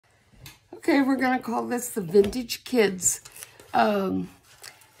Okay, we're going to call this the Vintage Kids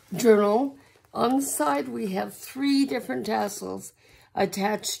journal. On the side, we have 3 different tassels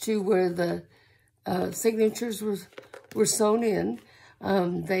attached to where the signatures were sewn in.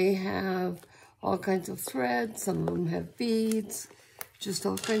 They have all kinds of threads. Some of them have beads, just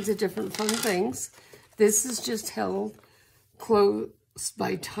all kinds of different fun things. This is just held close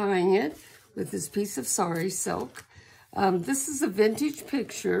by tying it with this piece of sari silk. This is a vintage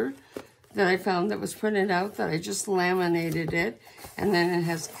picture that I found that was printed out, that I just laminated it, and then it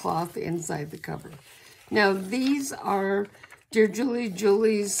has cloth inside the cover. Now, these are Dear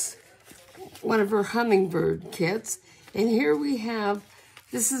Julie's, one of her hummingbird kits, and here we have,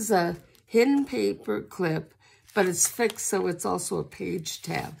 this is a hidden paper clip, but it's fixed, so it's also a page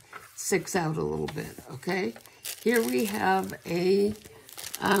tab. Sticks out a little bit, okay? Here we have a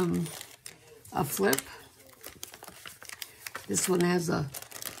flip. This one has a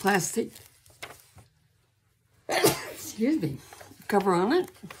plastic, excuse me, cover on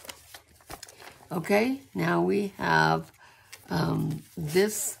it. Okay, now we have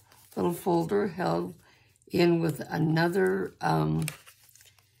this little folder held in with another of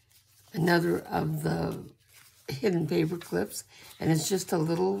the hidden paper clips, and it's just a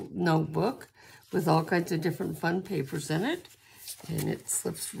little notebook with all kinds of different fun papers in it, and it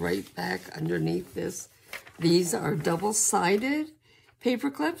slips right back underneath this. These are double-sided paper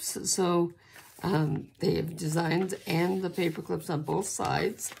clips, so they have designs and the paper clips on both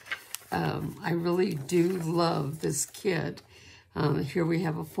sides. I really do love this kit. Here we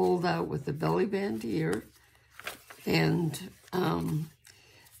have a fold-out with the belly band here, and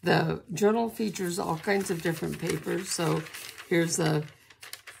the journal features all kinds of different papers. So here's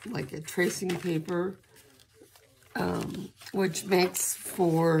like a tracing paper, which makes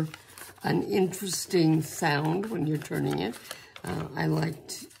for an interesting sound when you're turning it. I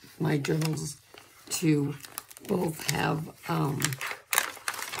liked my journals to both have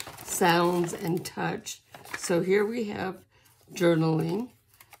sounds and touch. So here we have journaling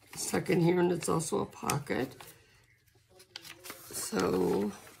stuck in here, and it's also a pocket.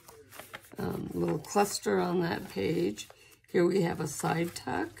 So little cluster on that page. Here we have a side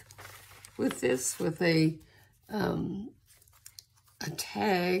tuck with this, with a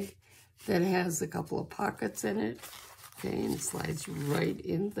tag that has a couple of pockets in it. Okay, and it slides right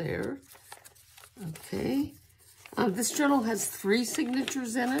in there. Okay. This journal has 3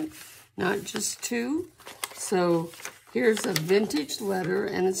 signatures in it, not just 2. So here's a vintage letter,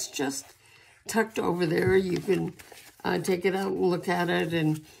 and it's just tucked over there. You can take it out and look at it,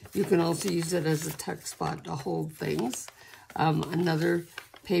 and you can also use it as a tuck spot to hold things. Another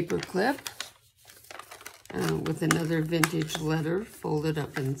paper clip with another vintage letter folded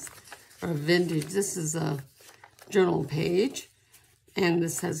up in, or vintage. This is a journal page, and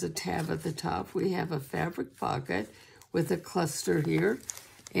this has a tab at the top. We have a fabric pocket with a cluster here,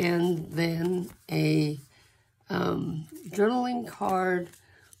 and then a journaling card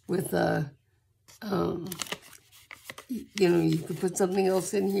with a, you know, you could put something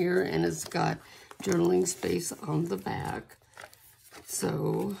else in here, and it's got journaling space on the back.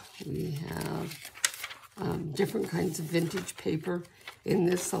 So we have different kinds of vintage paper in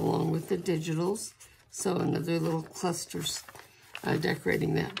this, along with the digitals. So another little clusters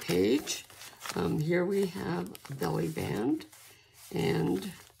decorating that page. Here we have a belly band,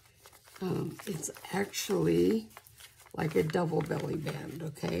 and it's actually like a double belly band,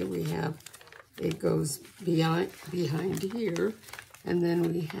 okay? We have, it goes behind here, and then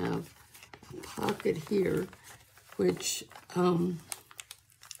we have a pocket here, which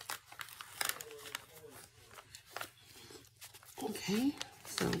okay,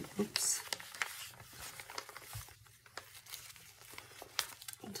 so, oops.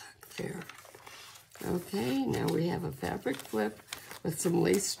 Tuck there. Okay, now we have a fabric flip with some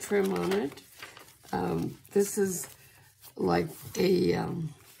lace trim on it. This is like a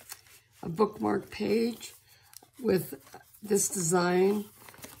bookmark page with this design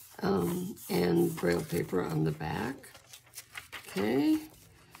and braille paper on the back. Okay,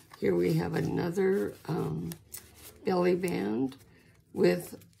 here we have another belly band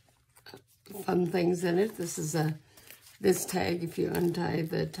with fun things in it. This is this tag, if you untie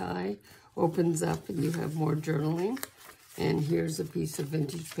the tie, opens up and you have more journaling. And here's a piece of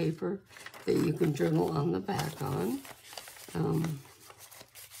vintage paper that you can journal on the back on.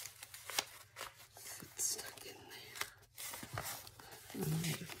 It's stuck in there. I'm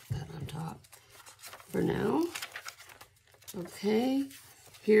going to put that on top for now. Okay,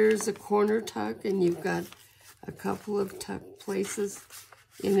 here's a corner tuck, and you've got a couple of tuck places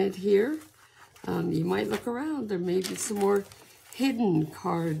in it here. You might look around. There may be some more hidden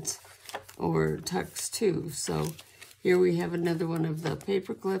cards or tucks too. So here we have another one of the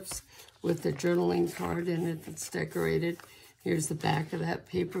paper clips with the journaling card in it that's decorated. Here's the back of that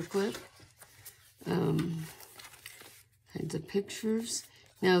paper clip. Kinds of pictures.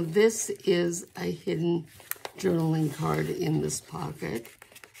 Now this is a hidden journaling card in this pocket.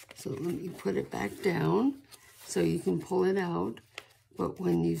 So let me put it back down so you can pull it out. But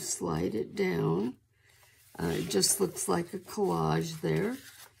when you slide it down, it just looks like a collage there.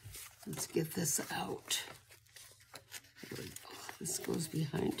 Let's get this out. There we go. This goes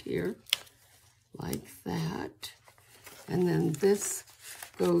behind here like that. And then this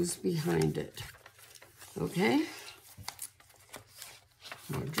goes behind it. Okay?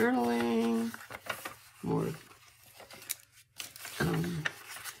 More journaling, more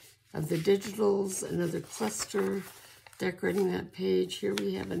of the digitals, another cluster decorating that page. Here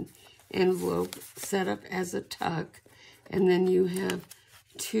we have an envelope set up as a tuck, and then you have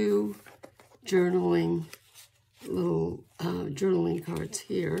two journaling little journaling cards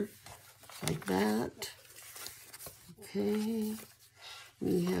here, like that. Okay,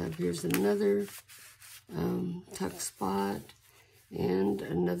 we have, here's another tuck spot and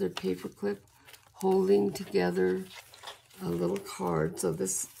another paper clip holding together a little card. So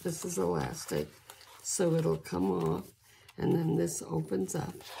this is elastic, so it'll come off, and then this opens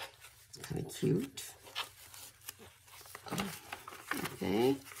up. It's kind of cute.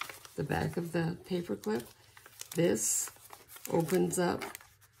 Okay, the back of the paper clip. This opens up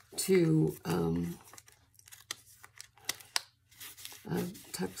to a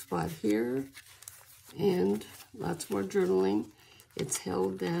tuck spot here, and lots more journaling. It's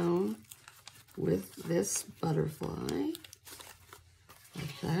held down with this butterfly,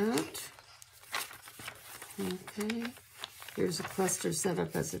 like that. Okay, here's a cluster set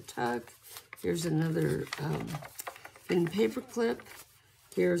up as a tuck. Here's another hidden paper clip.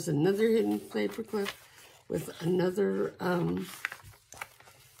 Here's another hidden paper clip with another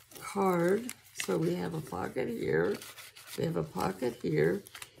card. So we have a pocket here. We have a pocket here.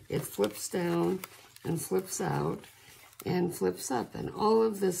 It flips down and flips out and flips up. And all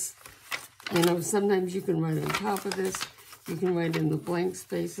of this, you know, sometimes you can write on top of this. You can write in the blank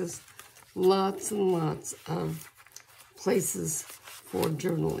spaces. Lots and lots of places for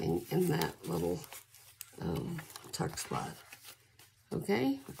journaling in that little tuck spot.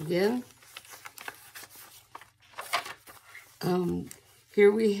 Okay, again.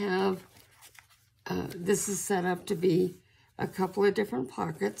 Here we have, this is set up to be a couple of different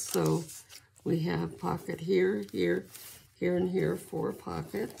pockets. So we have pocket here, here, here, and here, 4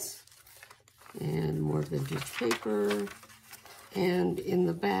 pockets. And more vintage paper. And in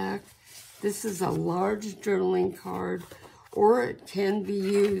the back, this is a large journaling card, or it can be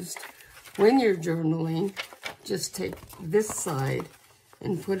used when you're journaling. Just take this side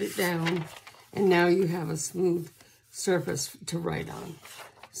and put it down, and now you have a smooth surface to write on.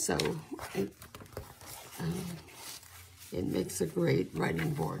 So it makes a great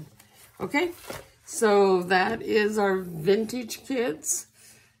writing board. Okay, so that is our vintage kids,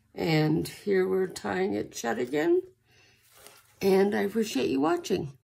 and here we're tying it shut again, and I appreciate you watching.